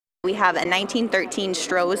We have a 1913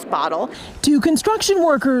 Stroh's bottle. Two construction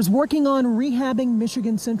workers working on rehabbing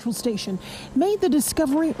Michigan Central Station made the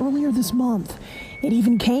discovery earlier this month. It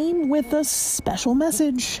even came with a special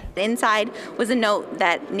message. Inside was a note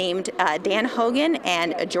that named Dan Hogan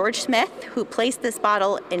and George Smith, who placed this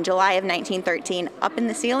bottle in July of 1913 up in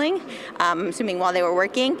the ceiling, I'm assuming while they were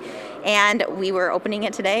working, and we were opening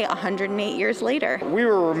it today 108 years later. We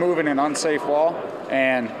were removing an unsafe wall,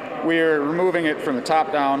 and we were removing it from the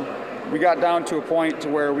top down. We got down to a point to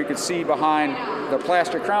where we could see behind the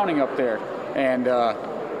plaster crowning up there, and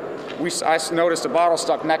I noticed the bottle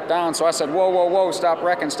stuck neck down, so I said, whoa, whoa, whoa, stop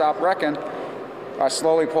wrecking, stop wrecking. I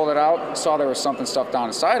slowly pulled it out, saw there was something stuffed down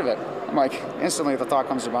inside of it. I'm like, instantly the thought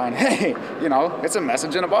comes to mind, hey, it's a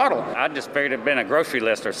message in a bottle. I just figured it'd been a grocery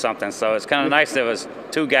list or something, so it's kind of nice there was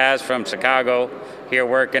two guys from Chicago here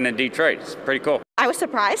working in Detroit. It's pretty cool. I was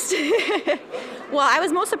surprised. Well, I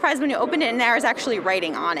was most surprised when you opened it and there was actually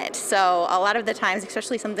writing on it. So a lot of the times,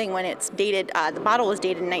 especially something when it's dated, the bottle was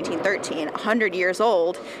dated in 1913, 100 years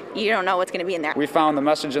old, you don't know what's going to be in there. We found the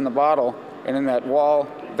message in the bottle, and in that wall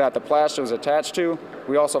that the plaster was attached to,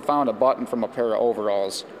 we also found a button from a pair of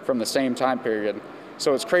overalls from the same time period.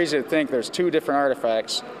 So it's crazy to think there's two different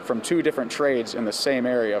artifacts from two different trades in the same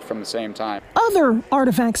area from the same time. Other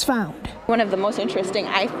artifacts found. One of the most interesting,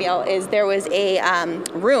 I feel, is there was a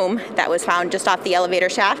room that was found just off the elevator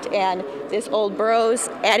shaft, and this old Burroughs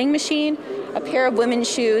adding machine, a pair of women's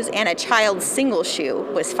shoes, and a child's single shoe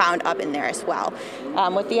was found up in there as well.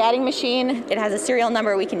 With the adding machine, it has a serial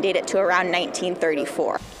number. We can date it to around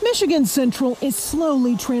 1934. Michigan Central is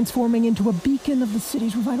slowly transforming into a beacon of the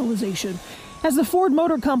city's revitalization as the Ford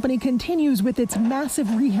Motor Company continues with its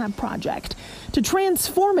massive rehab project to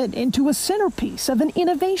transform it into a centerpiece of an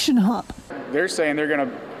innovation hub. They're saying they're going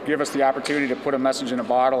to give us the opportunity to put a message in a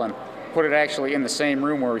bottle and put it actually in the same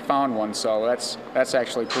room where we found one, so that's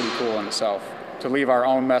actually pretty cool in itself, to leave our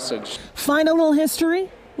own message. Find a little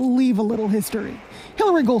history, leave a little history.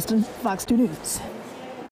 Hillary Golston, Fox 2 News.